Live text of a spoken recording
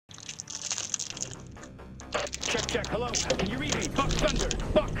check. Hello? Can you read me? Buck Thunder.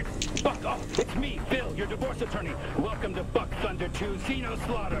 Buck. Oh, it's me, Phil, your divorce attorney. Welcome to Buck Thunder 2 Xeno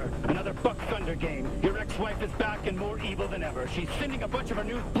Slaughter. Another Buck Thunder game. Your ex-wife is back and more evil than ever. She's sending a bunch of her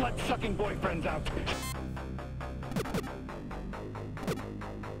new blood-sucking boyfriends out.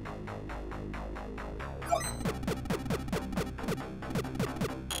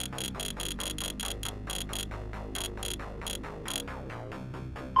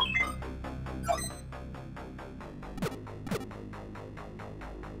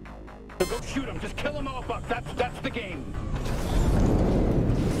 So go shoot them. Just kill them all, Buck. That's the game.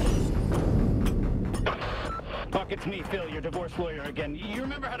 Buck, it's me, Phil, your divorce lawyer again. You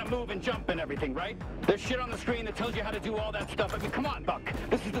remember how to move and jump and everything, right? There's shit on the screen that tells you how to do all that stuff. I mean, come on, Buck.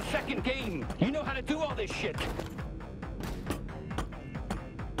 This is the second game. You know how to do all this shit.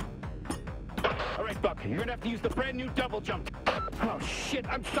 All right, Buck, you're gonna have to use the brand new double jump. Oh, shit,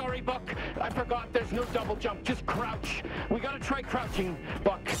 I'm sorry, Buck. I forgot there's no double jump, just crouch. We gotta try crouching,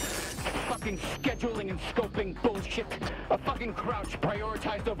 Buck. Fucking scheduling and scoping bullshit. A fucking crouch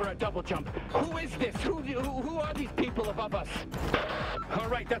prioritized over a double jump. Who is this? Who are these people above us? All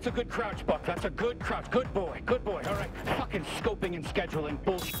right, that's a good crouch, Buck. That's a good crouch. Good boy, good boy. All right, fucking scoping and scheduling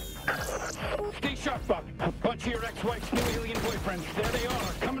bullshit. Stay sharp, Buck. A bunch of your ex-wife's new alien boyfriends. There they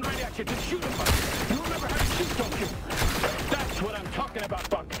are, coming right at you. Just shoot them, Buck. You remember how to shoot, don't you? That's what I'm talking about,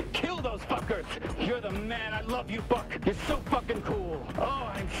 Buck. Kill those fuckers. You're the man. I love you, Buck. You're so fucking cool.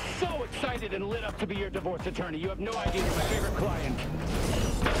 Oh, I'm so excited and lit up to be your divorce attorney. You have no idea. You're my favorite client.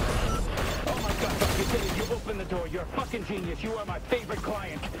 Oh my God, Buck, you did it. You opened the door. You're a fucking genius. You are my favorite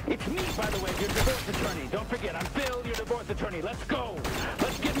client. It's me, by the way, your divorce attorney. Don't forget, I'm Phil, your divorce attorney. Let's go.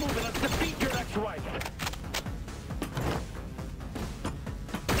 Let's get moving. Let's defeat your ex-wife.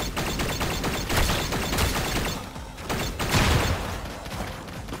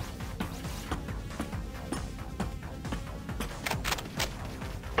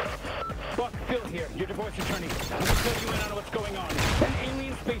 Buck, Phil here, your divorce attorney. I'm gonna fill you in on what's going on. An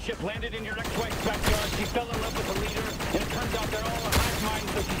alien spaceship landed in your ex-wife's backyard. She fell in love with the leader, and it turns out they're all a hive mind,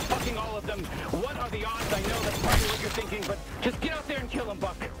 so she's fucking all of them. What are the odds? I know that's probably what you're thinking, but just get out there and kill them,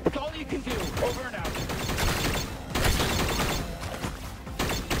 Buck. It's all you can do. Over and out.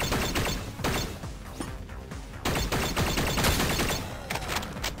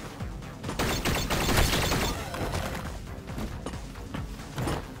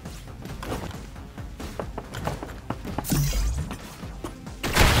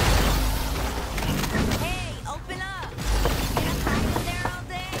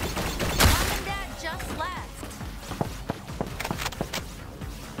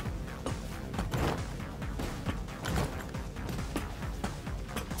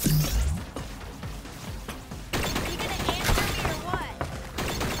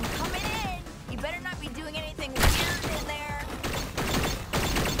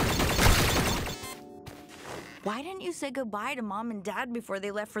 Why didn't you say goodbye to Mom and Dad before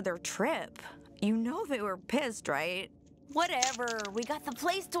they left for their trip? You know they were pissed, right? Whatever, we got the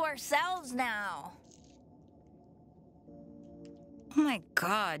place to ourselves now. Oh my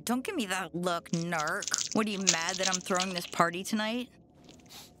God, don't give me that look, narc. What, are you mad that I'm throwing this party tonight?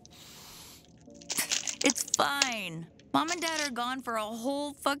 It's fine. Mom and Dad are gone for a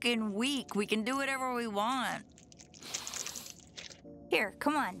whole fucking week. We can do whatever we want. Here,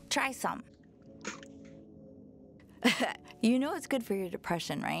 come on, try some. You know it's good for your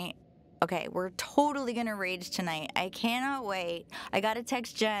depression, right? Okay, we're totally gonna rage tonight. I cannot wait. I gotta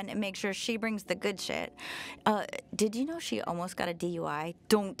text Jen and make sure she brings the good shit. Did you know she almost got a DUI?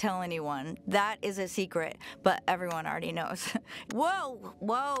 Don't tell anyone. That is a secret, but everyone already knows. Whoa,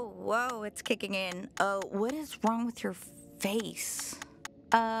 whoa, whoa, it's kicking in. What is wrong with your face?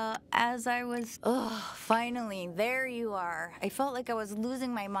 As I was... finally, there you are. I felt like I was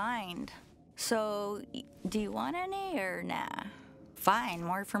losing my mind. So, do you want any or nah? Fine,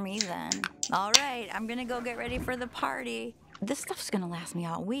 more for me then. All right, I'm gonna go get ready for the party. This stuff's gonna last me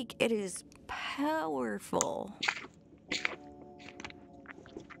all week. It is powerful.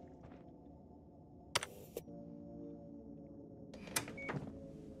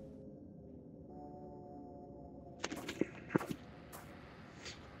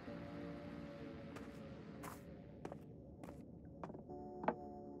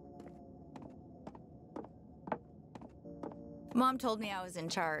 Mom told me I was in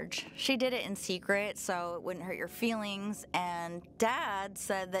charge. She did it in secret so it wouldn't hurt your feelings, and Dad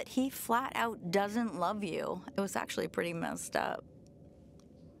said that he flat out doesn't love you. It was actually pretty messed up.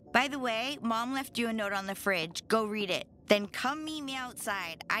 By the way, Mom left you a note on the fridge. Go read it. Then come meet me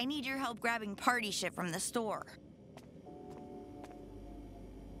outside. I need your help grabbing party shit from the store.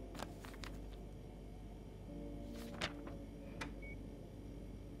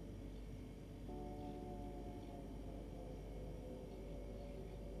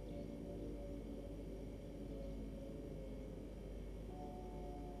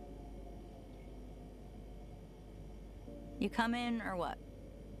 You coming or what?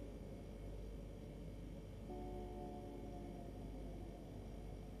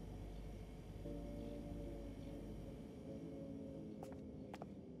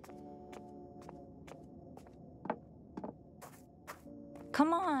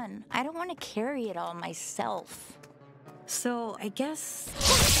 Come on, I don't want to carry it all myself. So, I guess...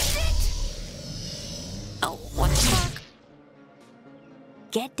 Oh, what the fuck?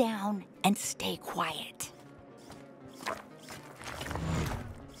 Get down and stay quiet.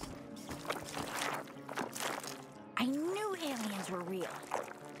 I knew aliens were real.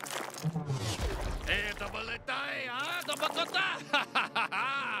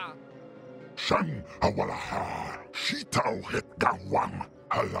 Shan awalaha, shitao het gawang,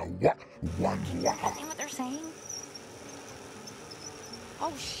 halawa, wan wa. Understand what they're saying?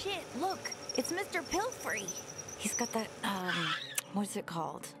 Oh shit, look, it's Mr. Pilfrey. He's got that, what's it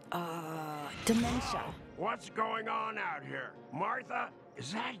called? Dementia. What's going on out here? Martha,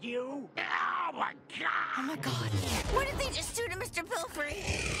 is that you? Oh my god! Oh my god. What did they just do to Mr. Pilfrey?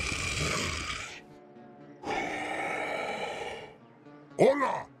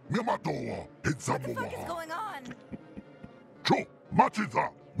 Hola, miamatoa, What the fuck is hitsamoa. going on? Cho, machiza,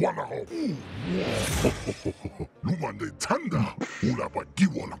 walaho. Lumande tanda, ulapa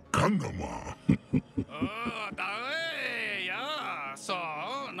giwala kandama.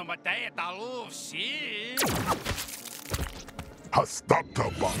 Hastata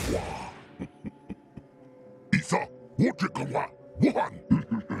bakwa. Isa, wotikawa, wuhan.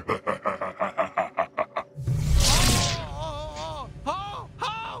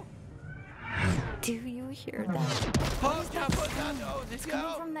 Do you hear that? What is that sound? It's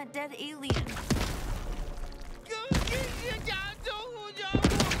coming from that dead alien.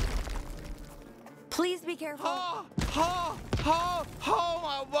 Please be careful.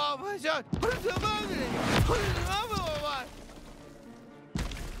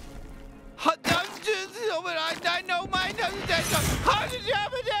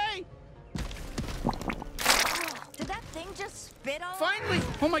 Did that thing just spit on? Finally!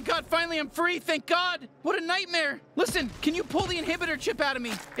 Oh my god, finally I'm free, thank God! What a nightmare! Listen, can you pull the inhibitor chip out of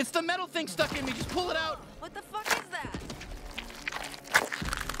me? It's the metal thing stuck in me, just pull it out! What the fuck is that?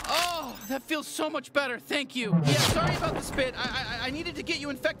 Oh, that feels so much better, thank you. Yeah, sorry about the spit. I needed to get you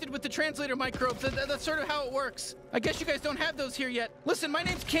infected with the translator microbes. That's sort of how it works. I guess you guys don't have those here yet. Listen, my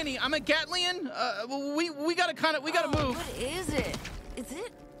name's Kenny. I'm a Gatlian. We gotta move. What is it? Is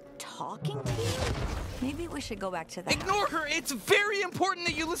it talking to you? Maybe we should go back to that. Ignore her. It's very important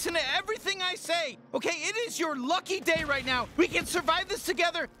that you listen to everything I say. Okay, it is your lucky day right now. We can survive this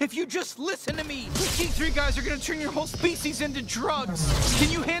together if you just listen to me. These G3 guys are gonna turn your whole species into drugs. Can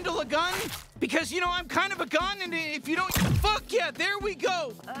you handle a gun? Because, you know, I'm kind of a gun, and if you don't... Fuck yeah, there we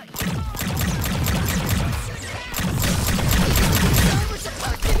go. All right,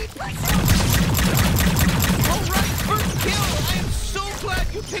 first kill. I am so glad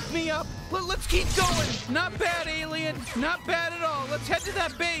you picked me up. Let's keep going. Not bad, alien. Not bad at all. Let's head to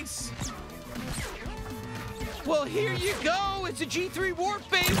that base. Well, here you go. It's a G3 warp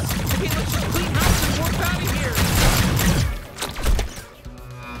base. Okay, let's just clean house and warp out of here.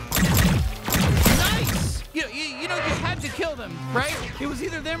 Nice. You know, you had to kill them, right? It was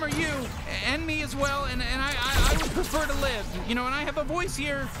either them or you, and me as well, and I would prefer to live. You know, and I have a voice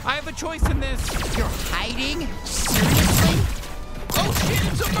here. I have a choice in this. You're hiding? Seriously? Oh shit,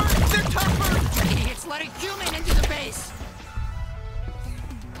 it's a merc! They're tougher! Idiots let a human into the base!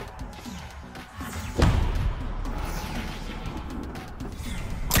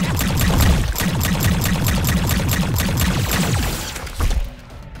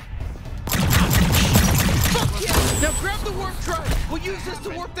 Fuck yeah! Now grab the warp drive! We'll use this to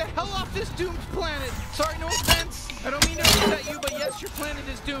warp the hell off this doomed planet! Sorry, no offense. I don't mean to upset you, but yes, your planet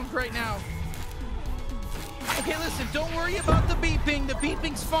is doomed right now. Okay, listen, don't worry about the beeping. The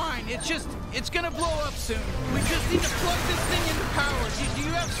beeping's fine. It's gonna blow up soon. We just need to plug this thing into power. Do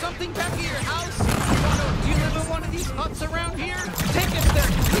you have something back at your house? Do you live in one of these huts around here? Take us there.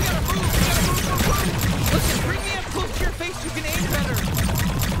 We gotta move. Listen, bring me up close to your face. You can aim better.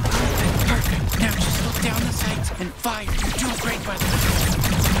 Perfect. Now just look down the sights and fire. You're doing great, by the way.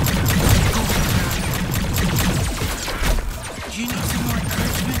 Do you need some more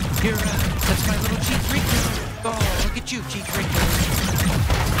encouragement? Here, that's my little G3 killer. Oh, look at you, G3 killer.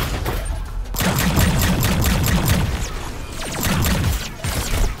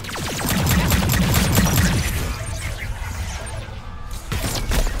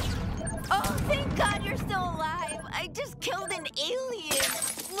 Oh, thank God you're still alive. I just killed an alien.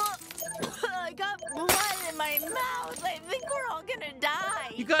 Look, I got blood in my mouth. I think we're all gonna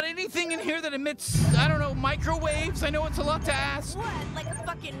die. You got anything in here that emits, I don't know, microwaves? I know it's a lot to ask. What? Like a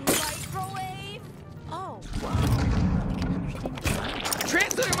fucking microwave? Oh, wow.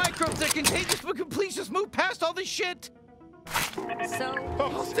 Translator microbes, they're contagious, but please just move past all this shit. So,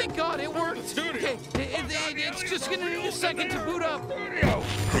 Oh, thank God, it worked. Okay, it's just gonna need a second to boot up. oh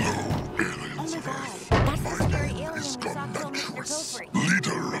my God, that's the scary alien we saw kill Mr. Pilfrey.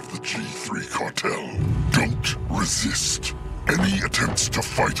 Leader of the G3 cartel. Don't resist. Any attempts to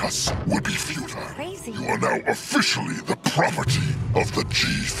fight us will be futile. Crazy. You are now officially the property of the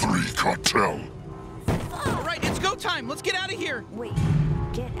G3 cartel. All right, it's go time. Let's get out of here. Wait,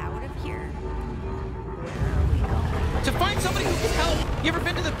 get out of here? Where are we going? To find somebody who can help. You ever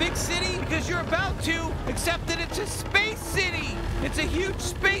been to the big city? Because you're about to, except that it's a space city. It's a huge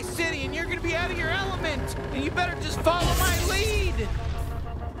space city, and you're gonna be out of your element. And you better just follow my lead.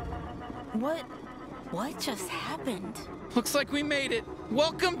 What just happened? Looks like we made it.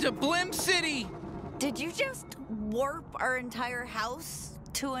 Welcome to Blim City. Did you just warp our entire house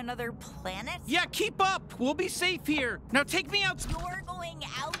to another planet? Yeah, keep up. We'll be safe here. Now take me out. You're going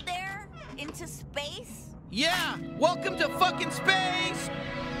out there? Into space? Yeah, welcome to fucking space.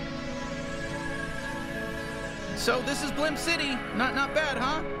 So this is Blim City. Not bad,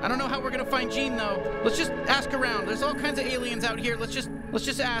 huh? I don't know how we're gonna find Gene though. Let's just ask around. There's all kinds of aliens out here. Let's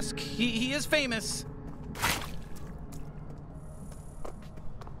just ask. He is famous.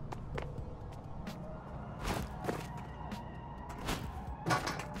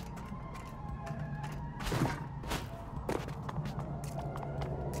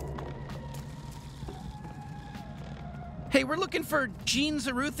 Hey, we're looking for Gene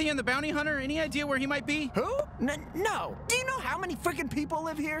Zaruthian, the bounty hunter. Any idea where he might be? Who? No. Do you know how many freaking people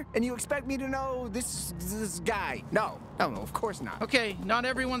live here? And you expect me to know this guy? No, of course not. Okay, not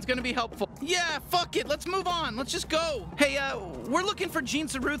everyone's gonna be helpful. Yeah, fuck it. Let's move on. Let's just go. Hey, we're looking for Gene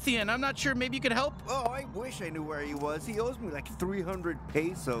Zaruthian. I'm not sure. Maybe you could help? Oh, I wish I knew where he was. He owes me like 300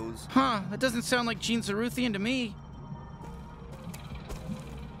 pesos. Huh, that doesn't sound like Gene Zaruthian to me.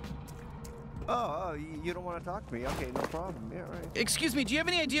 Oh, you don't want to talk to me? Okay, no problem. Yeah, right. Excuse me, do you have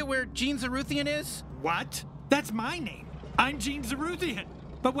any idea where Gene Zaruthian is? What? That's my name. I'm Gene Zaruthian.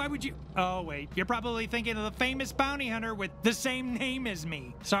 But why would you... Oh, wait. You're probably thinking of the famous bounty hunter with the same name as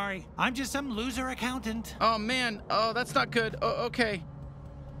me. Sorry, I'm just some loser accountant. Oh, man. Oh, that's not good. Oh, okay.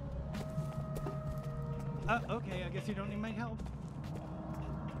 Okay, I guess you don't need my help.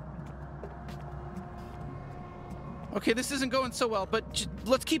 Okay, this isn't going so well, but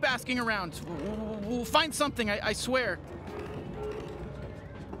let's keep asking around. We'll find something, I swear.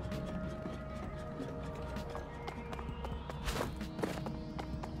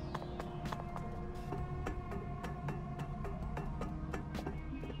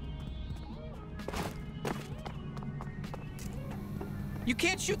 You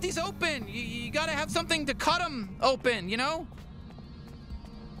can't shoot these open. You gotta have something to cut them open, you know?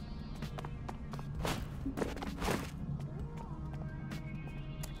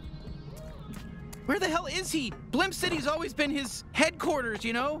 Where the hell is he? Blim City's always been his headquarters,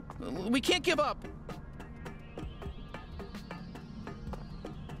 you know? We can't give up.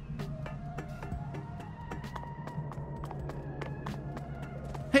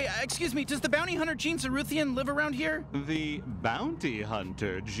 Hey, excuse me, does the bounty hunter Gene Zaruthian live around here? The bounty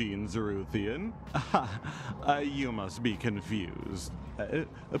hunter, Gene Zaruthian? You must be confused.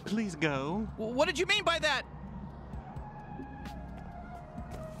 Please go. What did you mean by that?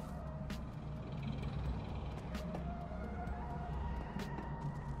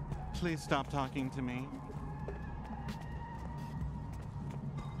 Please stop talking to me.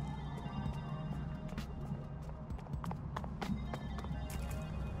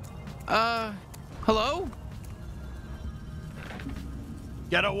 Hello?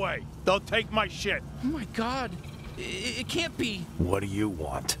 Get away. Don't take my shit. Oh my God. It can't be. What do you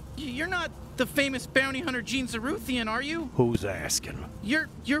want? You're not the famous bounty hunter Gene Zaruthian, are you? Who's asking? You're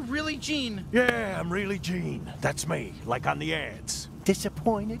really Gene. Yeah, I'm really Gene. That's me, like on the ads.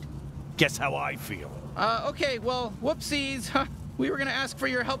 Disappointed? Guess how I feel. Okay, well, whoopsies. We were gonna ask for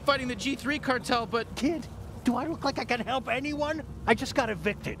your help fighting the G3 cartel, but... Kid, do I look like I can help anyone? I just got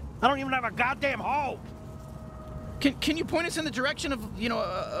evicted. I don't even have a goddamn home. Can you point us in the direction of, you know,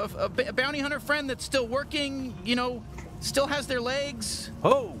 a bounty hunter friend that's still working, you know, still has their legs?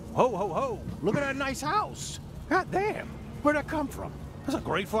 Ho, ho, ho, ho. Look at that nice house. God damn. Where'd that come from? That's a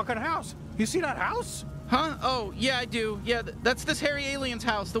great fucking house. You see that house? Huh? Oh, yeah, I do. Yeah, that's this hairy alien's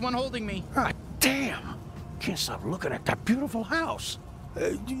house, the one holding me. God damn. Can't stop looking at that beautiful house.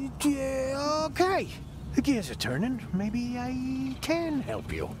 Yeah, okay. The gears are turning. Maybe I can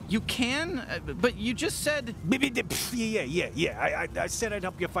help you. You can? But you just said... Yeah. I said I'd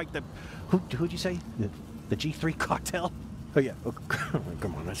help you fight the... Who'd you say? The G3 cartel? Oh, yeah. Oh,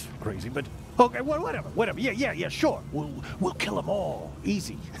 come on, that's crazy, but... Okay, whatever. Yeah, sure. We'll kill them all.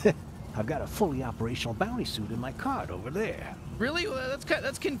 Easy. I've got a fully operational bounty suit in my cart over there. Really? Well,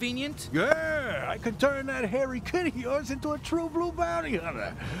 that's convenient. Yeah, I can turn that hairy kid of yours into a true blue bounty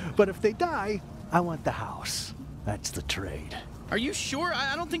hunter. But if they die, I want the house. That's the trade. Are you sure?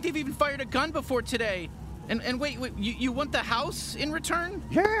 I don't think they've even fired a gun before today. And wait, you want the house in return?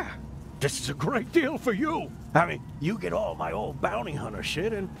 Yeah. This is a great deal for you. I mean, you get all my old bounty hunter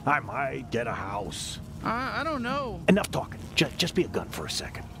shit, and I might get a house. I don't know. Enough talking. Just be a gun for a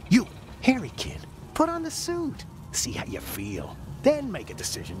second. You, hairy kid, put on the suit. See how you feel. Then make a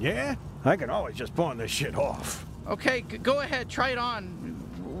decision, yeah? I can always just pawn this shit off. Okay, go ahead. Try it on.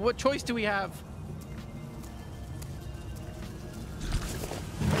 What choice do we have?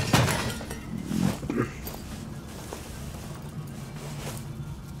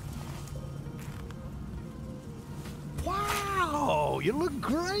 Wow, you look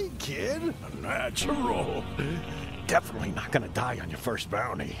great, kid. Natural. Definitely not gonna die on your first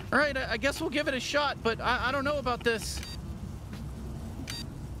bounty. All right, I guess we'll give it a shot, but I don't know about this.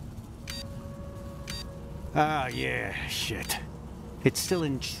 Ah, yeah, shit. It's still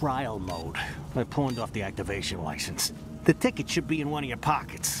in trial mode. I pawned off the activation license. The ticket should be in one of your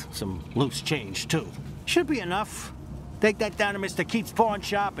pockets. Some loose change, too. Should be enough. Take that down to Mr. Keith's pawn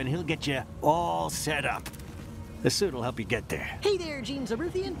shop, and he'll get you all set up. The suit will help you get there. Hey there, Gene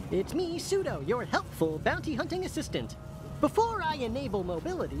Zaruthian. It's me, Pseudo, your helpful bounty hunting assistant. Before I enable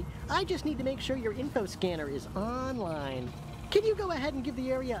mobility, I just need to make sure your info scanner is online. Can you go ahead and give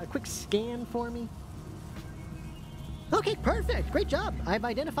the area a quick scan for me? Okay, perfect. Great job. I've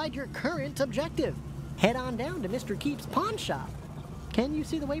identified your current objective. Head on down to Mr. Keith's pawn shop. Can you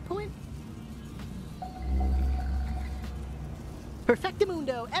see the waypoint?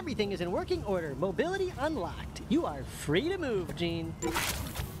 Perfectamundo, everything is in working order. Mobility unlocked. You are free to move, Gene.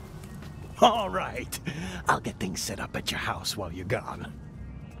 All right. I'll get things set up at your house while you're gone.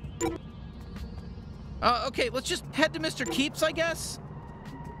 Okay, let's just head to Mr. Keith's, I guess?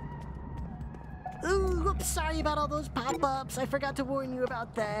 Ooh, oops, sorry about all those pop-ups. I forgot to warn you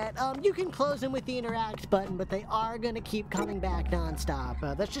about that. You can close them with the interact button, but they are going to keep coming back non-stop.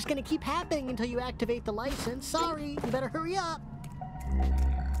 That's just going to keep happening until you activate the license. Sorry, you better hurry up.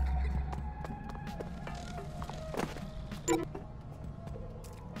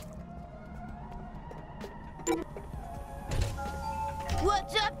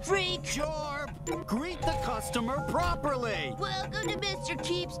 What's up, freak? Jorb, greet the customer properly. Welcome to Mr.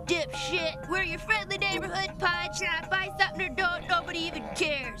 Keith's dipshit. We're your friendly neighborhood pawn shop. Buy something or don't, nobody even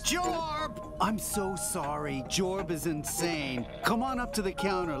cares. Jorb! I'm so sorry. Jorb is insane. Come on up to the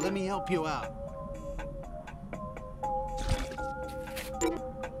counter. Let me help you out.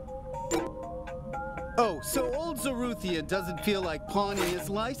 Oh, so old Zaruthian doesn't feel like pawning his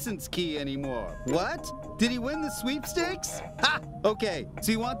license key anymore. What? Did he win the sweepstakes? Ha! Okay,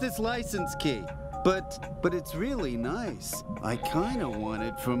 so you want this license key. But it's really nice. I kinda want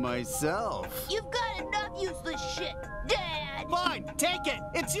it for myself. You've got enough useless shit, Dad! Fine, take it!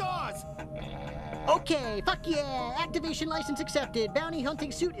 It's yours! Okay, fuck yeah! Activation license accepted. Bounty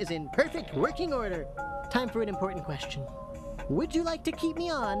hunting suit is in perfect working order. Time for an important question. Would you like to keep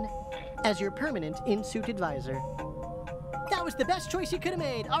me on as your permanent in-suit advisor? That was the best choice you could have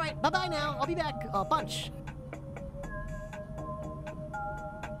made. All right, bye-bye now. I'll be back a bunch.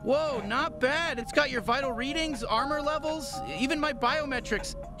 Whoa, not bad. It's got your vital readings, armor levels, even my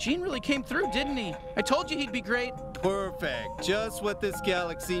biometrics. Gene really came through, didn't he? I told you he'd be great. Perfect. Just what this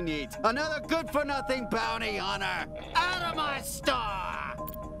galaxy needs. Another good-for-nothing bounty hunter. Out of my store!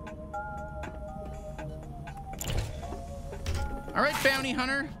 All right, bounty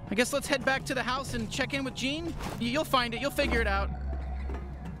hunter. I guess let's head back to the house and check in with Gene. You'll find it. You'll figure it out.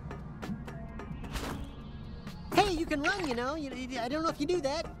 Hey, you can run, you know. I don't know if you do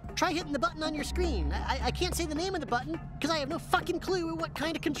that. Try hitting the button on your screen. I can't say the name of the button because I have no fucking clue what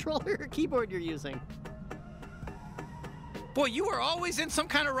kind of controller or keyboard you're using. Boy, you are always in some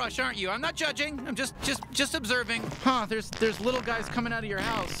kind of rush, aren't you? I'm not judging. I'm just observing. Huh, there's little guys coming out of your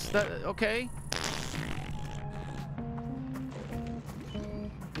house. Okay?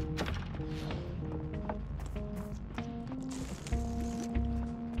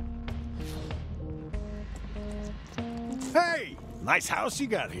 Hey, nice house you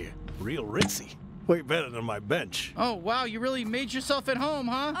got here. Real ritzy. Way better than my bench. Oh, wow, you really made yourself at home,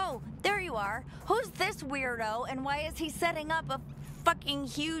 huh? Oh, there you are. Who's this weirdo, and why is he setting up a fucking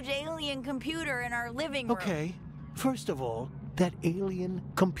huge alien computer in our living room. Okay, first of all, that alien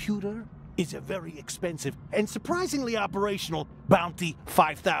computer is a very expensive and surprisingly operational Bounty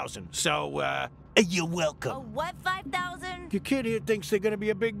 5000. So, you're welcome. A what 5,000? Your kid here thinks they're gonna be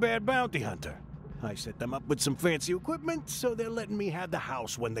a big bad bounty hunter. I set them up with some fancy equipment, so they're letting me have the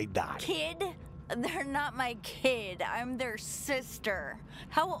house when they die. Kid? They're not my kid. I'm their sister.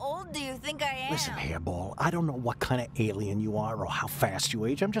 How old do you think I am? Listen, Hairball, I don't know what kind of alien you are or how fast you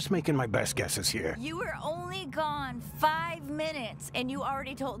age. I'm just making my best guesses here. You were only gone 5 minutes, and you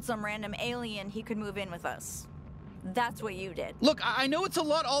already told some random alien he could move in with us. That's what you did. Look, I know it's a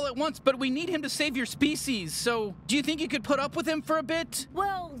lot all at once, but we need him to save your species, so do you think you could put up with him for a bit?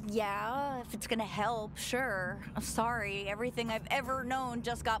 Well, yeah, if it's gonna help, sure. I'm sorry, everything I've ever known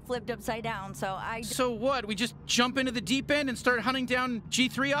just got flipped upside down, so So what, we just jump into the deep end and start hunting down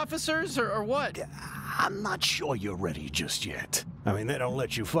G3 officers, or what? I'm not sure you're ready just yet. I mean, they don't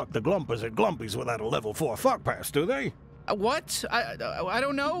let you fuck the Glumpers at Glumpies without a level 4 fuck pass, do they? What? I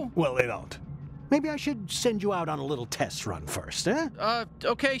don't know. Well, they don't. Maybe I should send you out on a little test run first, eh?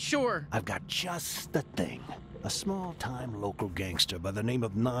 Okay, sure. I've got just the thing. A small-time local gangster by the name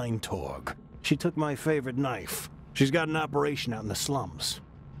of Torg. She took my favorite knife. She's got an operation out in the slums.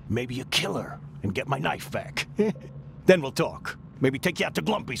 Maybe you kill her and get my knife back. Then we'll talk. Maybe take you out to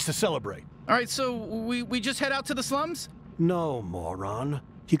Glumpies to celebrate. All right, so we just head out to the slums? No, moron.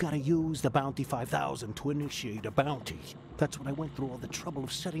 You gotta use the Bounty 5000 to initiate a bounty. That's what I went through all the trouble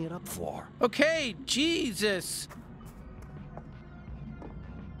of setting it up for. Okay, Jesus.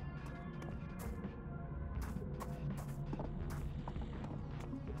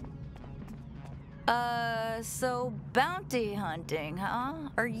 So bounty hunting, huh?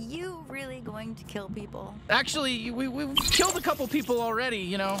 Are you really going to kill people? Actually, we've killed a couple people already,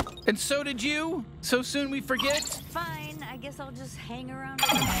 you know. And so did you. So soon we forget. Fine, I guess I'll just hang around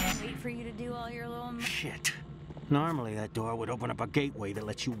and wait for you to do all your little... Shit. Normally that door would open up a gateway that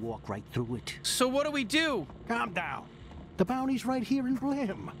lets you walk right through it. So what do we do? Calm down. The bounty's right here in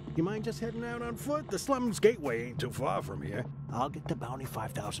Blim. You mind just heading out on foot? The slums gateway ain't too far from here. I'll get the Bounty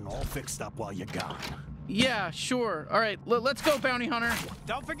 5000 all fixed up while you're gone. Yeah, sure. All right, let's go, Bounty Hunter.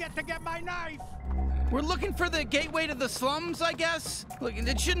 Don't forget to get my knife! We're looking for the gateway to the slums, I guess? Look,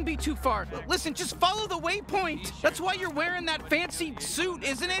 it shouldn't be too far. Listen, just follow the waypoint. That's why you're wearing that fancy suit,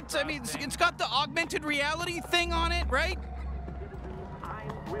 isn't it? I mean, it's got the augmented reality thing on it, right?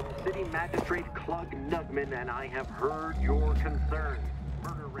 I'm Rim City Magistrate Clug Nugman, and I have heard your concerns.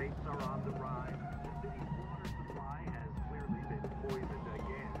 Murder rates are on the rise. The city's water supply has clearly been poisoned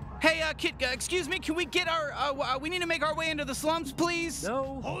again. Hey, kid, excuse me, can we get we need to make our way into the slums, please?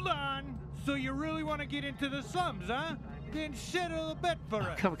 No. Hold on. So you really want to get into the slums, huh? Then settle a bet for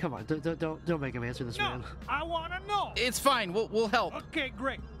us. Come on, don't make him answer this, man. I want to know. It's fine, we'll help. Okay,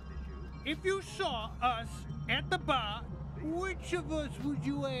 great. If you saw us at the bar, which of us would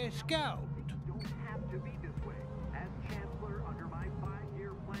you ask out? Don't have to be this way. As Chancellor, under my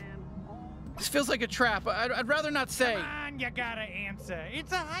 5-year plan, This feels like a trap. I'd rather not say. Come on, you gotta answer.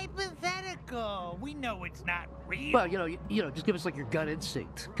 It's a hypothetical. We know it's not real. Well, you know, just give us like your gut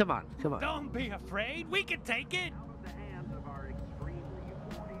instinct. Come on. Don't be afraid. We can take it.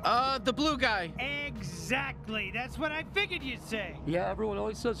 The blue guy. Exactly. That's what I figured you'd say. Yeah, everyone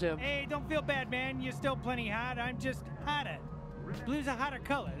always says him. Hey, don't feel bad, man. You're still plenty hot. I'm just hotter. Blue's a hotter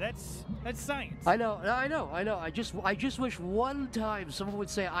color. That's science. I know. I just wish one time someone would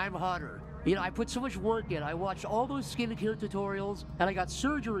say I'm hotter. You know, I put so much work in. I watched all those skincare tutorials, and I got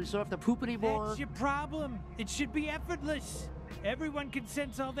surgery, so I don't have to poop anymore. That's your problem. It should be effortless. Everyone can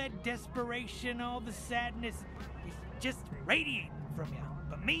sense all that desperation, all the sadness. It's just radiating from you.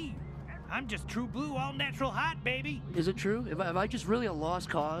 But me, I'm just true blue, all natural hot, baby. Is it true? Am I just really a lost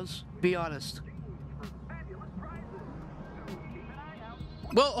cause? Be honest.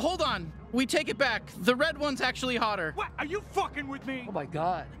 Well, hold on. We take it back. The red one's actually hotter. What? Are you fucking with me? Oh my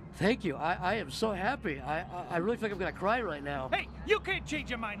God. Thank you. I am so happy. I really think I'm gonna cry right now. Hey, you can't change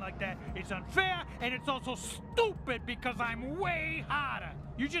your mind like that. It's unfair, and it's also stupid because I'm way hotter.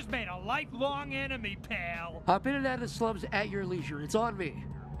 You just made a lifelong enemy, pal. Hop in and out of the slums at your leisure. It's on me.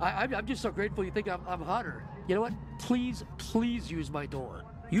 I'm just so grateful you think I'm hotter. You know what? Please use my door.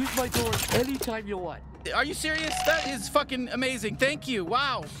 Use my door anytime you want. Are you serious? That is fucking amazing. Thank you.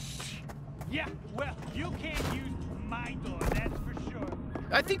 Wow. Yeah, well, you can't use my door, that's for sure.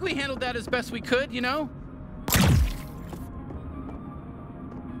 I think we handled that as best we could, you know?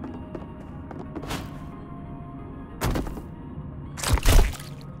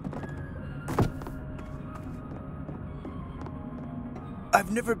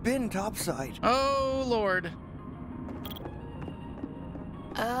 I've never been topside. Oh, Lord.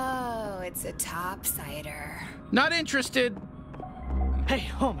 Oh, it's a topsider. Not interested. Hey,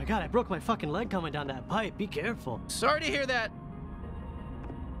 oh my god, I broke my fucking leg coming down that pipe. Be careful. Sorry to hear that.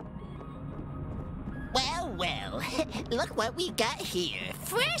 Well, look what we got here.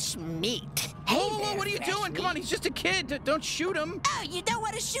 Fresh meat. Hey Whoa, there, what are you fresh doing? Come on, meat. he's just a kid. Don't shoot him. Oh, you don't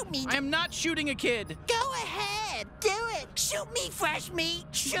want to shoot me? I am not shooting a kid. Go ahead. Do it. Shoot me, fresh meat.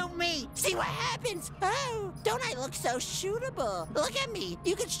 Shoot me. See what happens. Oh, don't I look so shootable? Look at me.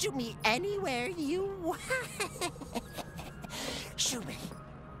 You can shoot me anywhere you want. Shoot me.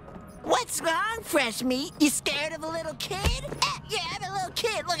 What's wrong, fresh meat? You scared of a little kid? Yeah, I'm a little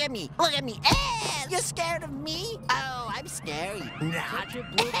kid. Look at me. Look at me. You're scared of me? Oh, I'm scary. Not.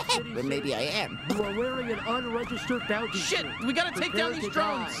 But maybe I am. You are wearing an unregistered bounty. Shit, we gotta take down these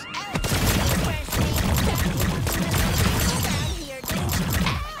drones.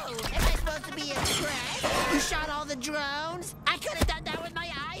 You shot all the drones? I could have done that with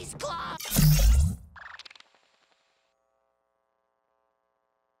my eyes closed.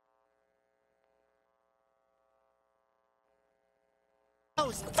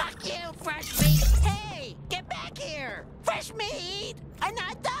 Fuck you, fresh meat! Hey, get back here! Fresh meat! I'm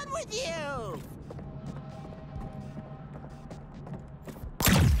not done with you!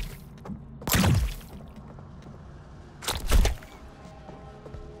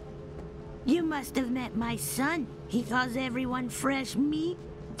 You must have met my son. He calls everyone fresh meat.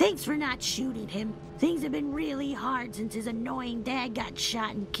 Thanks for not shooting him. Things have been really hard since his annoying dad got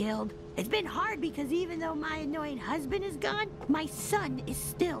shot and killed. It's been hard because even though my annoying husband is gone, my son is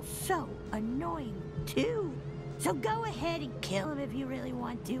still so annoying too. So go ahead and kill him if you really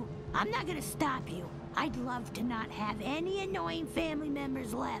want to. I'm not gonna stop you. I'd love to not have any annoying family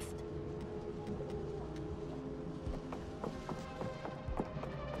members left.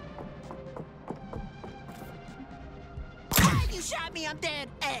 You shot me, I'm dead.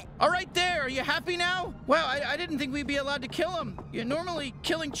 All right there, are you happy now? Well, I didn't think we'd be allowed to kill him. Normally,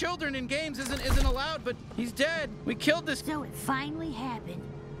 killing children in games isn't allowed, but he's dead. We killed this... So it finally happened.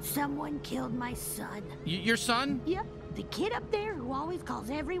 Someone killed my son. Your son? Yep, the kid up there who always calls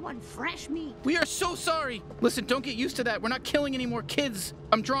everyone fresh meat. We are so sorry. Listen, don't get used to that. We're not killing any more kids.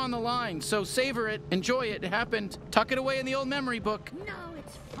 I'm drawing the line, so savor it, enjoy it. It happened. Tuck it away in the old memory book. No,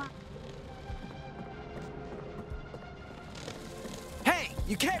 it's fine. Hey,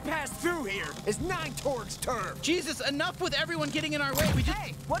 you can't pass through here. It's 9 Torg's turf. Jesus, enough with everyone getting in our way. We just...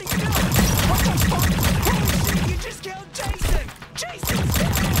 Hey, what are you doing? What the fuck? Holy shit, you just killed Jason. Jason's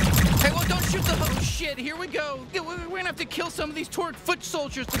dead. Hey, well, don't shoot the... Oh, shit, here we go. We're gonna have to kill some of these Torg foot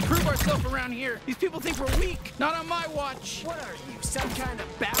soldiers to prove ourselves around here. These people think we're weak. Not on my watch. What are you, some kind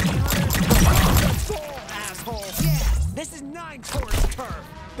of bounty hunter? Soul, asshole. Yeah, this is 9 Torg's turf.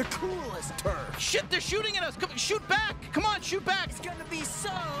 The coolest turf. Shit, they're shooting at us. Come, shoot back. Come on, shoot back. It's gonna be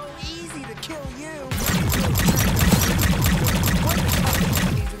so easy to kill you. One of the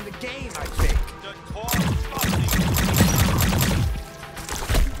enemies in the game, I think.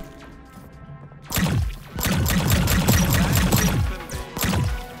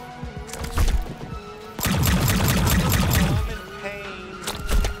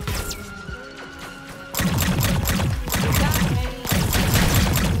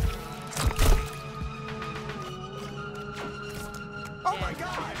 Oh my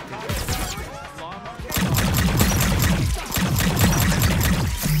God!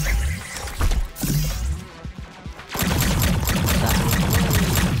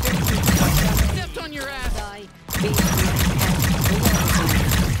 Stepped on your ass.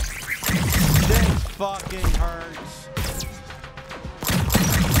 This fucking hurts.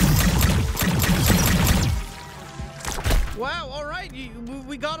 Wow, all right,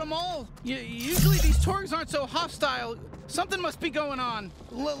 we got them all. Usually these Torgs aren't so hostile. Something must be going on.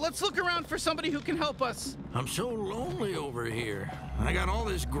 Let's look around for somebody who can help us. I'm so lonely over here. I got all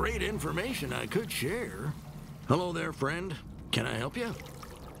this great information I could share. Hello there, friend. Can I help you?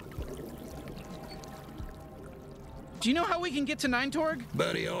 Do you know how we can get to 9 Torg?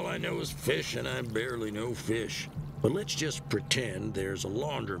 Buddy, all I know is fish, and I barely know fish. But let's just pretend there's a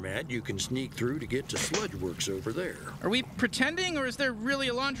laundromat you can sneak through to get to Sludge Works over there. Are we pretending, or is there really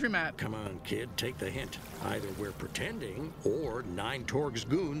a laundromat? Come on, kid, take the hint. Either we're pretending, or 9 Torg's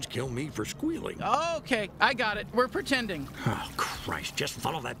goons kill me for squealing. Okay, I got it. We're pretending. Oh, Christ, just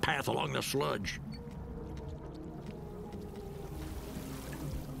follow that path along the sludge.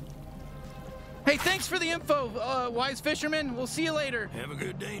 Hey, thanks for the info, wise fisherman. We'll see you later. Have a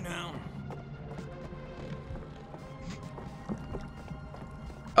good day now.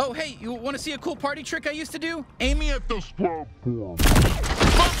 Oh, hey, you want to see a cool party trick I used to do? Aim me at the swamp.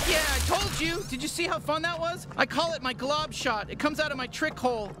 Fuck yeah, I told you? Did you see how fun that was? I call it my glob shot. It comes out of my trick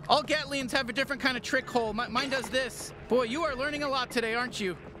hole. All Gatlians have a different kind of trick hole. Mine does this. Boy, you are learning a lot today, aren't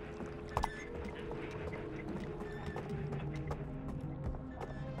you?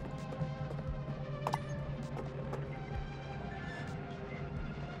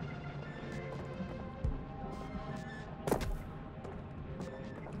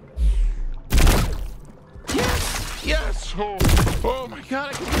 Yes! Oh my god,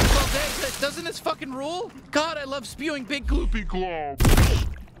 I can do this all day. Doesn't this fucking rule? God, I love spewing big gloopy glob.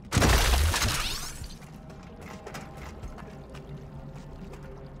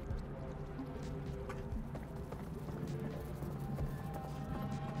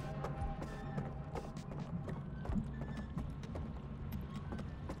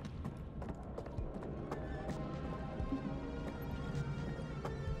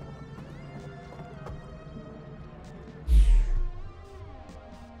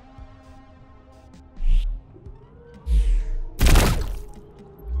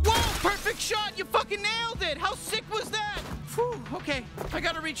 Shot! You fucking nailed it! How sick was that? Whew, okay, I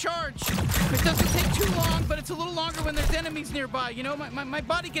gotta recharge. It doesn't take too long, but it's a little longer when there's enemies nearby. You know, my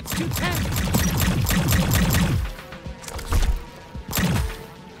body gets too tense.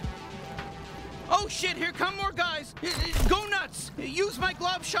 Oh shit, here come more guys. Go nuts! Use my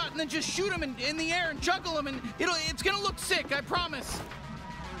glove shot and then just shoot them in the air and juggle them and it's gonna look sick, I promise.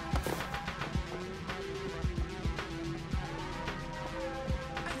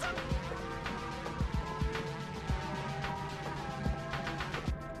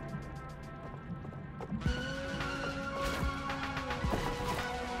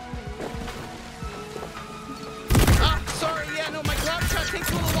 Takes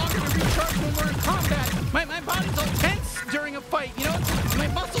a little longer to recharge when we're in combat. My body's all tense during a fight. You know, my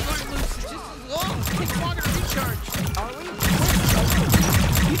muscles aren't loose. It just takes longer to recharge. Are we?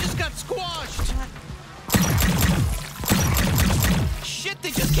 You just got squashed. Shit,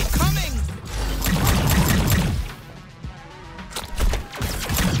 they just keep coming.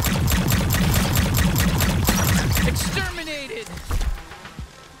 Exterminated.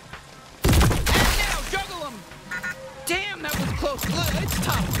 And now juggle them. Damn, that was close. Look, it's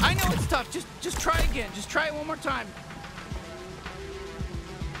tough. I know it's tough. Just try again. Just try it one more time.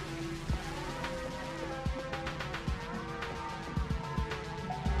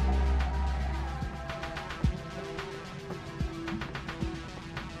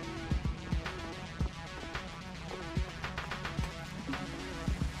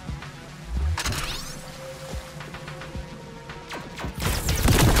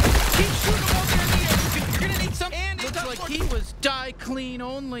 Like he was die clean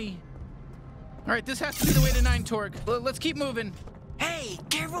only. All right, this has to be the way to 9, Torg. Let's keep moving. Hey,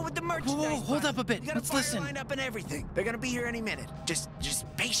 careful with the merchandise. Whoa, hold up a bit. Let's listen. Line up and everything. They're gonna be here any minute. Just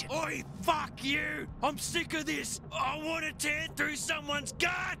patient. Oi, fuck you! I'm sick of this. I want to tear through someone's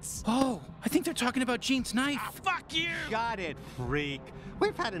guts. Oh, I think they're talking about Jean's knife. Fuck you! Got it, freak.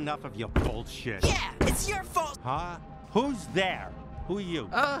 We've had enough of your bullshit. Yeah, it's your fault. Huh? Who's there? Who are you?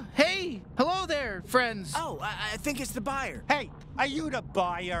 Hey! Hello there, friends. Oh, I think it's the buyer. Hey, are you the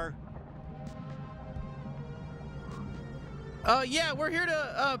buyer? Yeah, we're here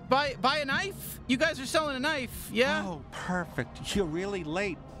to, buy a knife. You guys are selling a knife, yeah? Oh, perfect. You're really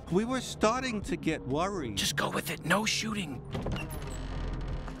late. We were starting to get worried. Just go with it. No shooting.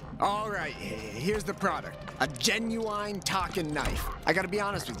 All right, here's the product. A genuine talking knife. I gotta be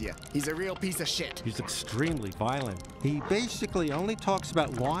honest with you, he's a real piece of shit. He's extremely violent. He basically only talks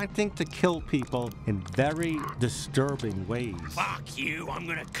about wanting to kill people in very disturbing ways. Fuck you, I'm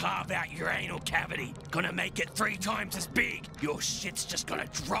gonna carve out your anal cavity. Gonna make it 3 times as big. Your shit's just gonna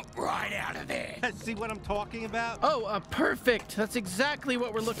drop right out of there. See what I'm talking about? Oh, perfect. That's exactly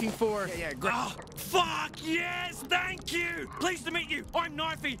what we're looking for. Yeah, great. Oh, fuck yes, thank you. Pleased to meet you. I'm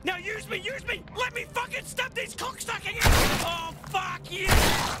Knifey. Now use me. Let me fucking stab these cocksucking. Oh, fuck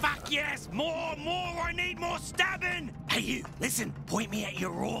yes. Fuck yes. More. I need more stabbing. Hey, you, listen. Point me at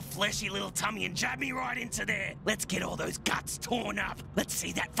your raw, fleshy little tummy and jab me right into there. Let's get all those guts torn up. Let's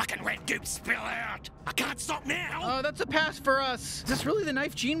see that fucking red goop spill out. I can't stop now. That's a pass for us. Is this really the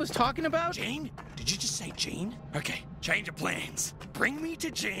knife Jean was talking about? Jean? Did you just say Jean? Okay, change of plans. Bring me to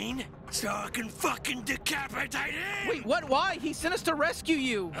Jean so I can fucking decapitate him! Wait, what? Why? He sent us to rescue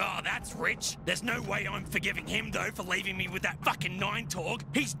you! Oh, that's rich. There's no way I'm forgiving him, though, for leaving me with that fucking 9 Torg.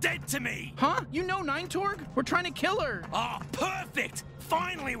 He's dead to me! Huh? You know 9 Torg? We're trying to kill her! Oh, perfect!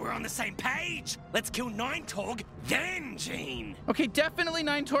 Finally, we're on the same page! Let's kill 9 Torg, then Jean! Okay, definitely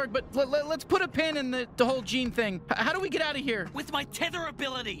 9 Torg, but let's put a pin in the whole Jean thing. How do we get out of here? With my tether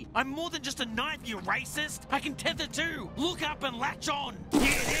ability! I'm more than just a knife, you racist! I can tether too! Look up and latch on!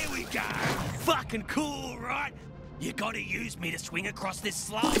 Yeah, there we go! fucking cool, right? You gotta use me to swing across this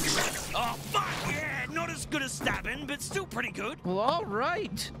sludge. Oh, fuck, yeah! Not as good as stabbing, but still pretty good. Well, all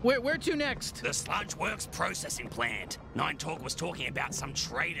right. Where to next? The Sludge Works processing plant. Torg was talking about some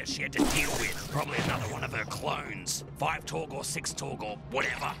traitor she had to deal with. Probably another one of her clones. 5 Torg or 6 Torg or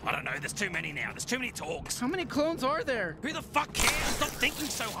whatever. I don't know, there's too many now. There's too many Torgs. How many clones are there? Who the fuck cares? Stop thinking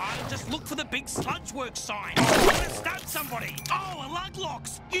so hard and just look for the big Sludge Works sign. I'm gonna stab somebody. Oh, a lug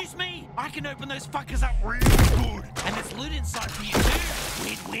locks. Use me. I can open those fuckers up really good. And there's loot inside for you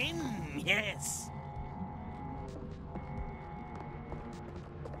too. Win-win, yes.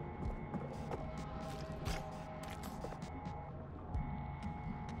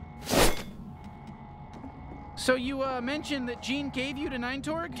 So you mentioned that Jean gave you to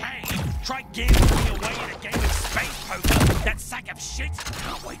Torg? Hey, try gambling away in a game of space poker. That sack of shit.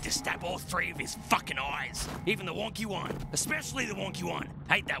 Can't wait to stab all 3 of his fucking eyes. Even the wonky one. Especially the wonky one.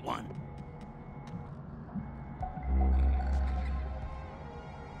 Hate that one.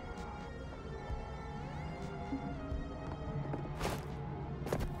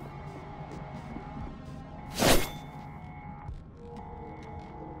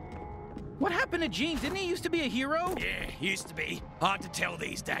 What happened to Jean? Didn't he used to be a hero? Yeah, used to be. Hard to tell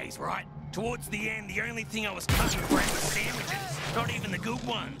these days, right? Towards the end, the only thing I was cutting for him was sandwiches. Not even the good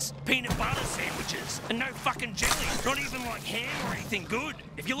ones. Peanut butter sandwiches. And no fucking jelly. Not even like ham or anything good.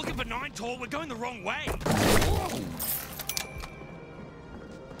 If you're looking for Torg, we're going the wrong way.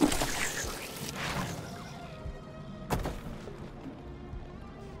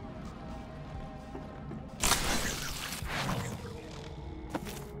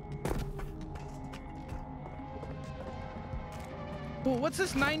 Well, what's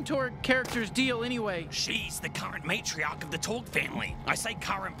this Torg character's deal anyway? She's the current matriarch of the Torg family. I say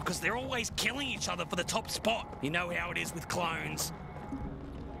current because they're always killing each other for the top spot. You know how it is with clones.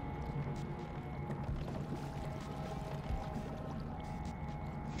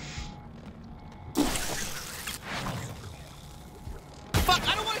 Fuck,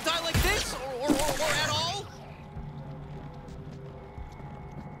 I don't want to die like this or at all.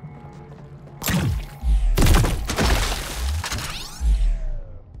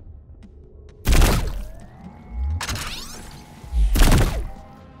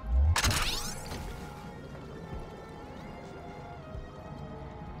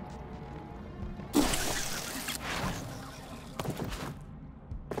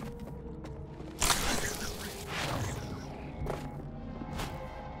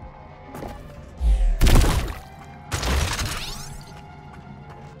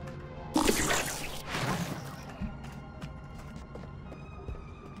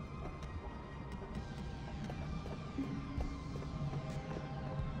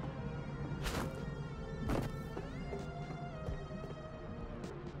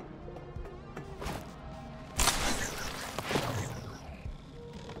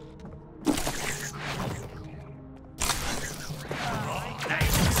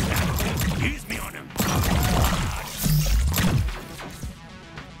 Use me on him.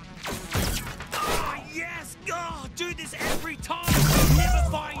 Oh, yes! Oh, do this every time. Never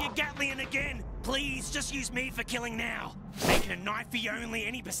fire your Gatlian again. Please, just use me for killing now. Making a knifey only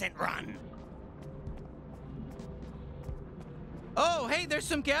any % run. Oh, hey, there's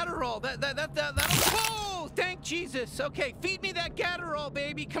some Gatterall. That'll... Oh, thank Jesus. Okay, feed me that Gatterall,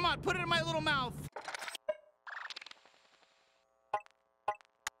 baby. Come on, put it in my little mouth.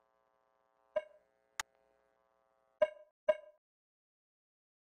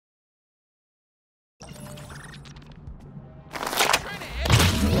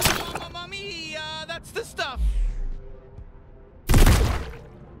 Mommy, that's the stuff.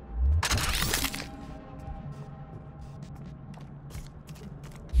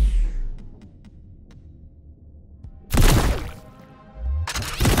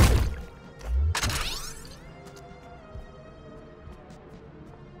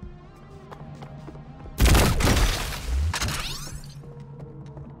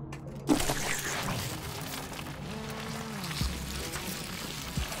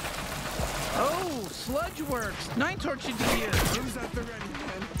 Sludge Works. Torg should be here. Who's at the ready,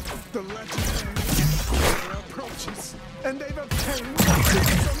 man? The legendary approaches, and they've obtained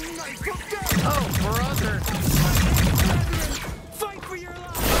some knife of death. Oh, brother. Fight for your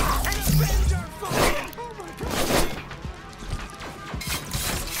life and avenge our foe. Oh my God.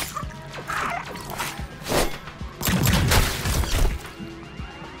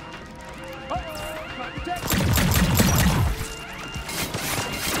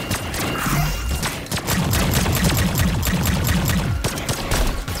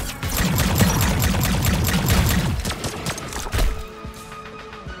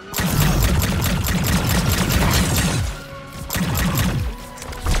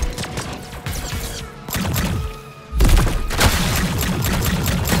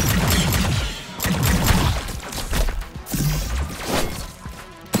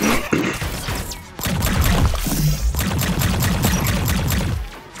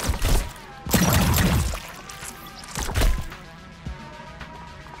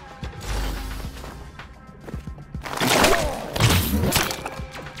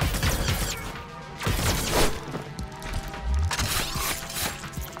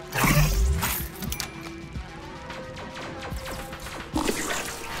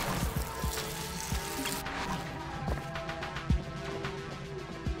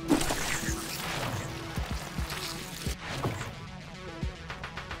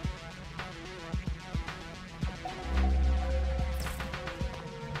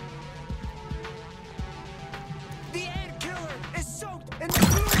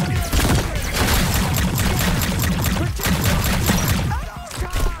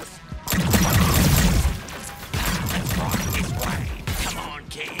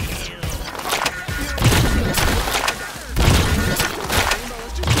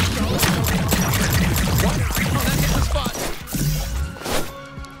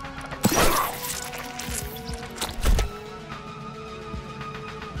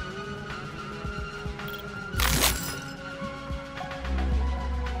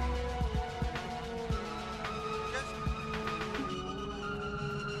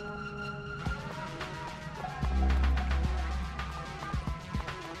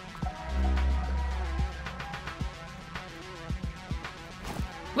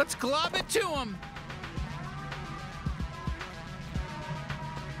 Let's glob it to him.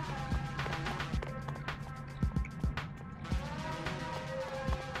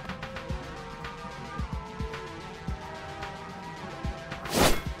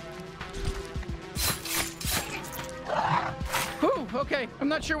 Whew, okay. I'm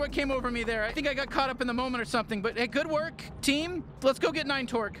not sure what came over me there. I think I got caught up in the moment or something, but hey, good work, team. Let's go get 9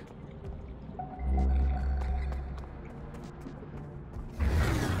 Torg.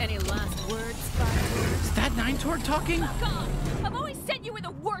 Any last words, 5 Torg? Is that 9 Torg talking? Fuck off! I've always said you were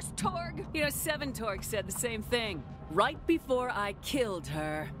the worst, Torg! You know, 7 Torg said the same thing. Right before I killed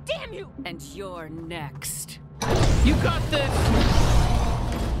her. Damn you! And you're next. You got this!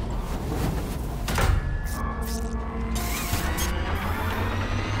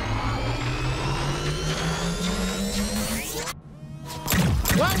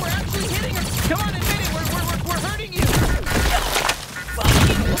 Wow, we're actually hitting her! Come on, admit it! We're hurting you!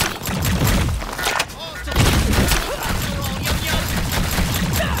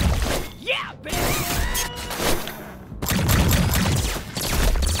 Yeah, baby!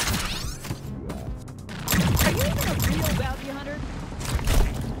 Are you even a real bounty hunter?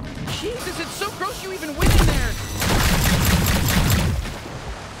 Jesus, it's so gross you even went in there!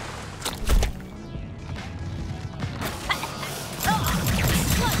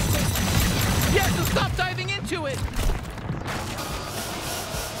 Yeah, so stop diving into it!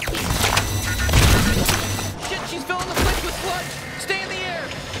 Shit, she's filling the place with sludge! Stay in the air!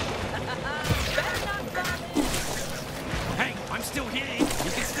 Hey, I'm still here.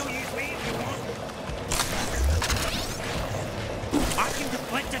 You can still use me if you want. I can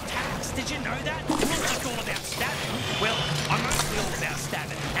deflect attacks. Did you know that? I'm not just all about stabbing. Well, I'm mostly all about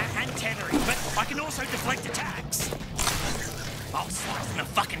stabbing and tethering, but I can also deflect attacks. I'll slice them to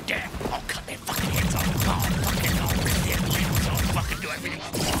fucking death. I'll cut their fucking heads off. I'll rip their limbs. I'll fucking do everything.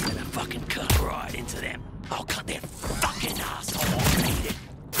 I'm gonna fucking cut right into them. I'll cut their fucking asshole off and eat it.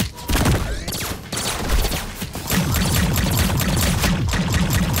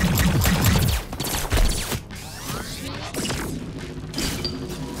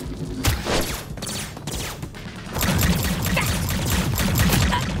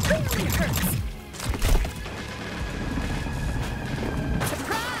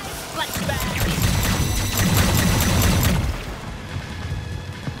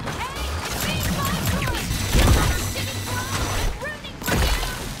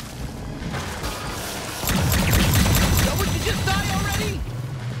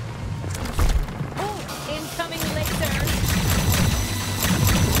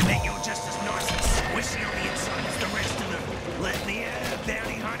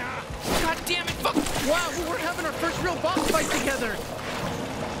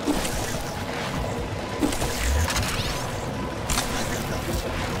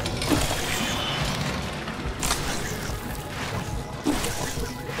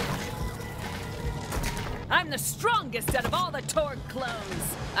 I'm the strongest out of all the Torg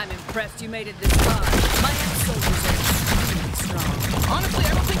clones. I'm impressed you made it this far. My ex-soldiers are extremely strong. Honestly, I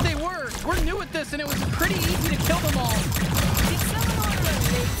don't think they were. We're new at this, and it was pretty easy to kill them all. Did someone order a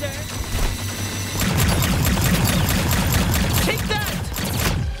laser? Take that!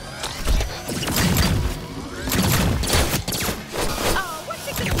 Oh, what's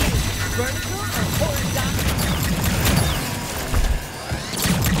it gonna be? Vertical or horizontal?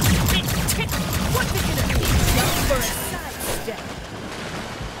 What's it gonna be? Jump for a sidestep.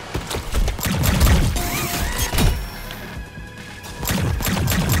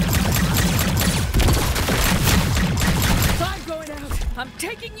 I'm going out. I'm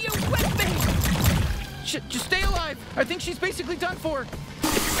taking you with me. Shit, just stay alive. I think she's basically done for.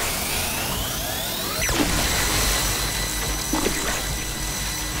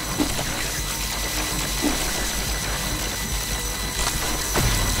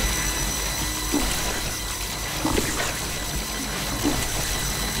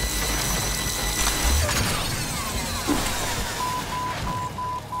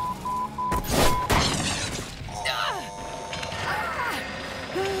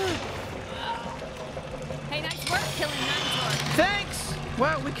 Hey, nice work killing 9 Torg. Thanks!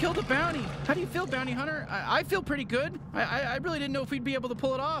 Wow, we killed a bounty. How do you feel, bounty hunter? I feel pretty good. I really didn't know if we'd be able to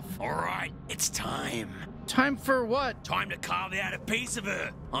pull it off. All right, it's time. Time for what? Time to carve out a piece of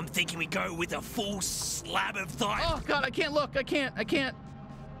her. I'm thinking we go with a full slab of thigh. Oh, God, I can't look. I can't.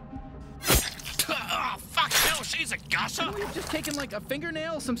 Oh, fuck! fuck hell, she's a gusser. Couldn't we have just taken like a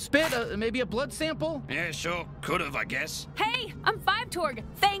fingernail, some spit, maybe a blood sample? Yeah, sure, could've, I guess. Hey, I'm 5 Torg.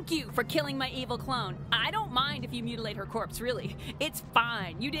 Thank you for killing my evil clone. I don't mind if you mutilate her corpse, really. It's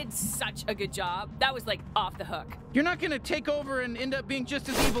fine. You did such a good job. That was like off the hook. You're not gonna take over and end up being just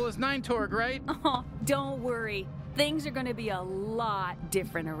as evil as 9 Torg, right? Oh, don't worry. Things are gonna be a lot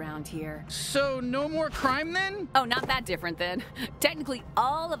different around here. So, no more crime then? Oh, not that different then. Technically,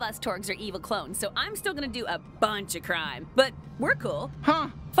 all of us Torgs are evil clones, so I'm still gonna do a bunch of crime. But we're cool. Huh?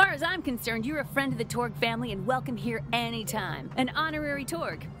 Far as I'm concerned, you're a friend of the Torg family and welcome here anytime. An honorary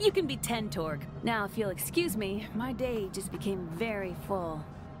Torg. You can be 10 Torg. Now, if you'll excuse me, my day just became very full.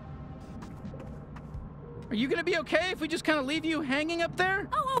 Are you gonna be okay if we just kind of leave you hanging up there?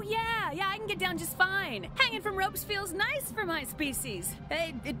 Oh, yeah, I can get down just fine. Hanging from ropes feels nice for my species.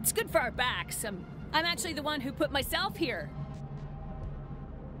 Hey, it's good for our backs. I'm actually the one who put myself here.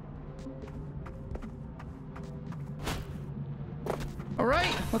 All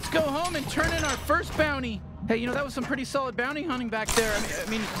right, let's go home and turn in our first bounty. Hey, you know, that was some pretty solid bounty hunting back there. I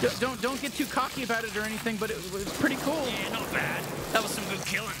mean, don't get too cocky about it or anything, but it was pretty cool. Yeah, not bad. That was some good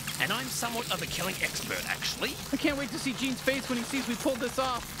killing. And I'm somewhat of a killing expert, actually. I can't wait to see Gene's face when he sees we pulled this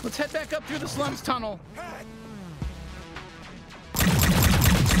off. Let's head back up through the slums tunnel. I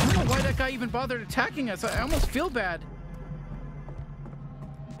don't know why that guy even bothered attacking us. I almost feel bad.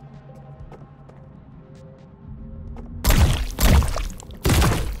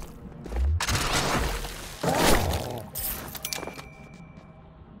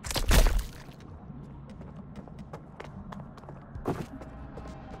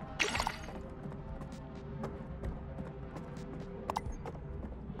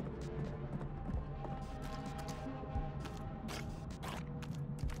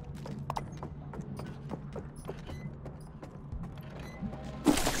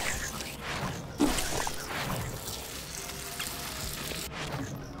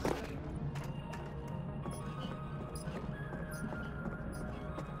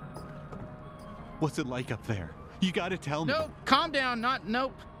 What's it like up there? You gotta tell me. Nope, calm down,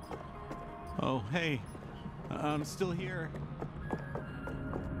 nope. Oh, hey. I'm still here.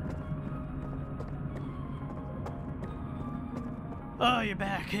 Oh, you're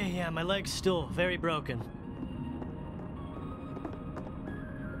back. Hey, yeah, my leg's still very broken.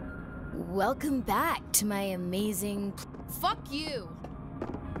 Welcome back to my amazing... Fuck you!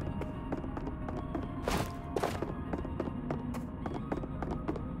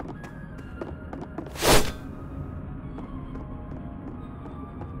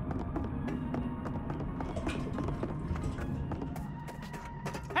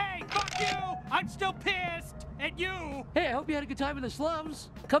 Hey, fuck you! I'm still pissed at you! Hey, I hope you had a good time in the slums.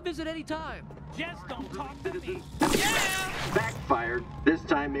 Come visit any time. Just don't talk to me. Backfired, this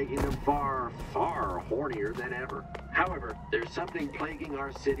time making them far, far hornier than ever. However, there's something plaguing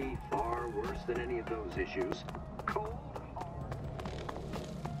our city far worse than any of those issues.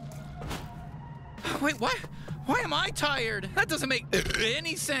 Wait, what? Why am I tired? That doesn't make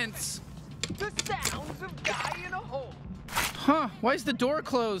any sense. The sounds of guy in a hole. Huh, why is the door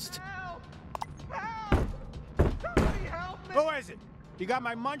closed? Who is it? You got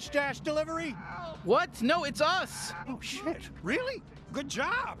my Munch Dash delivery? What? No, it's us. Oh, shit. Really? Good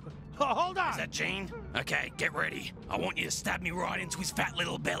job. Oh, hold on. Is that Gene? Okay, get ready. I want you to stab me right into his fat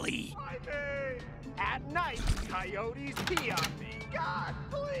little belly. At night, coyotes pee on me. God,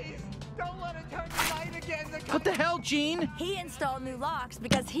 please, don't let it turn to night again. What the hell, Gene? He installed new locks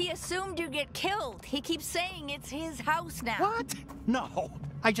because he assumed you get killed. He keeps saying it's his house now. What? No.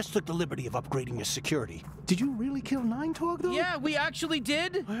 I just took the liberty of upgrading your security. Did you really kill 9 Torg, though? Yeah, we actually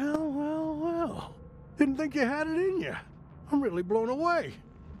did. Well. Didn't think you had it in you. I'm really blown away.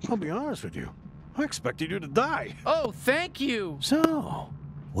 I'll be honest with you. I expected you to die. Oh, thank you. So,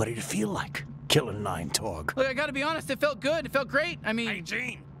 what did it feel like, killing 9 Torg? Look, I gotta be honest, it felt good. It felt great. I mean... Hey,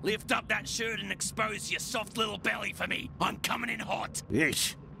 Gene, lift up that shirt and expose your soft little belly for me. I'm coming in hot.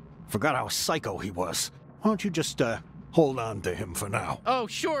 Yeesh. Forgot how psycho he was. Why don't you just, hold on to him for now? Oh,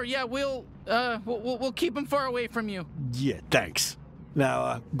 sure, yeah, we'll keep him far away from you. Yeah, thanks.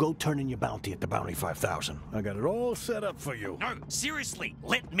 Now, go turn in your bounty at the Bounty 5000. I got it all set up for you. No, seriously,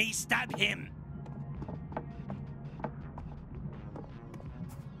 let me stab him.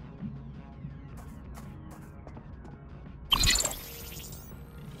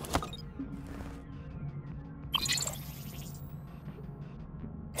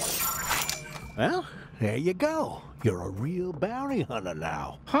 Well, there you go. You're a real bounty hunter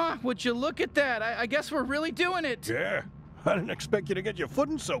now. Huh, would you look at that? I guess we're really doing it. Yeah. I didn't expect you to get your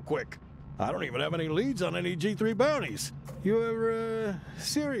footing so quick. I don't even have any leads on any G3 bounties. You ever,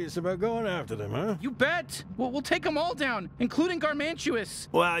 serious about going after them, huh? You bet. We'll take them all down, including Garmantuous.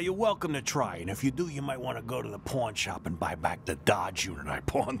 Well, you're welcome to try, and if you do, you might want to go to the pawn shop and buy back the Dodge unit I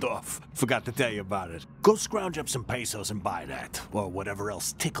pawned off. Forgot to tell you about it. Go scrounge up some pesos and buy that, or whatever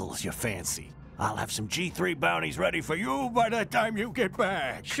else tickles your fancy. I'll have some G3 bounties ready for you by the time you get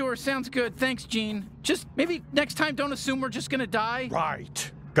back. Sure, sounds good. Thanks, Gene. Just maybe next time don't assume we're just gonna die.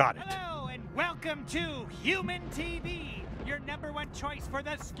 Right. Got it. Hello, and welcome to Human TV, your #1 choice for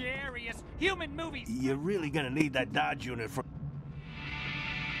the scariest human movies. You're really gonna need that Dodge unit for...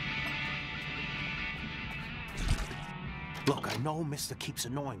 Look, I know Mister keeps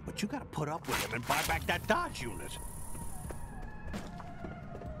annoying, but you gotta put up with him and buy back that Dodge unit.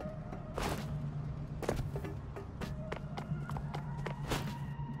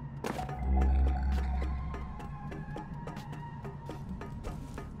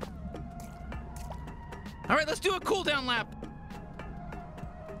 All right, let's do a cool-down lap.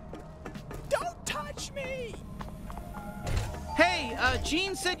 Don't touch me! Hey,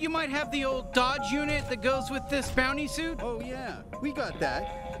 Gene said you might have the old Dodge unit that goes with this bounty suit. Oh, yeah. We got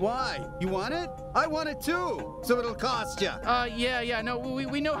that. Why? You want it? I want it too, so it'll cost you. Yeah, no,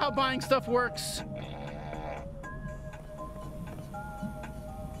 we know how buying stuff works.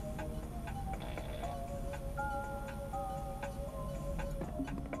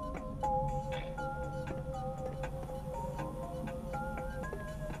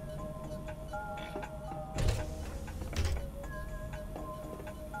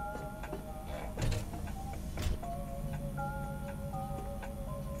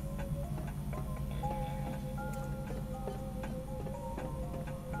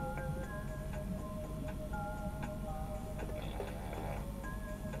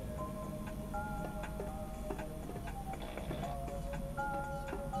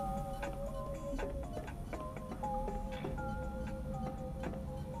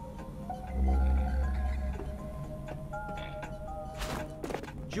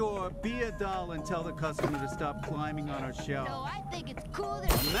 Jor, be a doll and tell the customer to stop climbing on our shelf. No, I think it's cool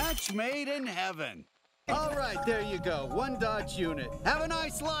that... A match made in heaven. All right, there you go. 1 Dodge unit. Have a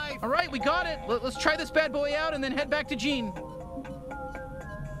nice life. All right, we got it. Let's try this bad boy out and then head back to Gene.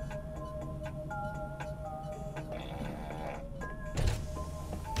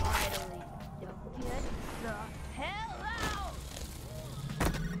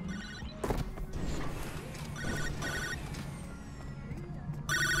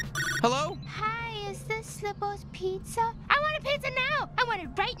 Hello? Hi, is this Slippo's Pizza? I want a pizza now! I want it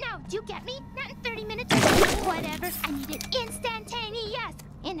right now! Do you get me? Not in 30 minutes. Whatever. I need it instantaneous!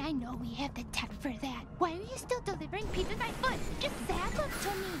 And I know we have the tech for that. Why are you still delivering pizzas by foot? Just zap them to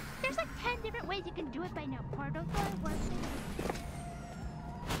me! There's like 10 different ways you can do it by now. Portal door, working.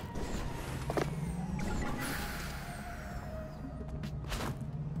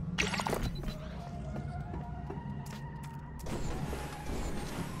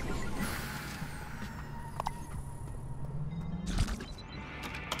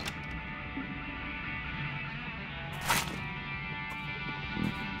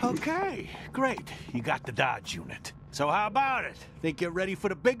 Okay, great. You got the Dodge unit. So how about it? Think you're ready for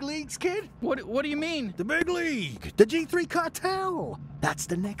the big leagues, kid? What do you mean? The big league! The G3 cartel! That's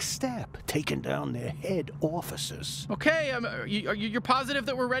the next step, taking down their head officers. Okay, you're positive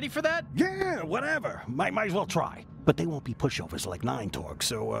that we're ready for that? Yeah, whatever. Might as well try. But they won't be pushovers like 9 Torg,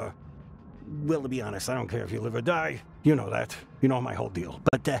 so, well, to be honest, I don't care if you live or die. You know that. You know my whole deal.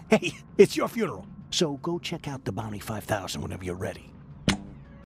 But, hey, it's your funeral. So go check out the Bounty 5000 whenever you're ready.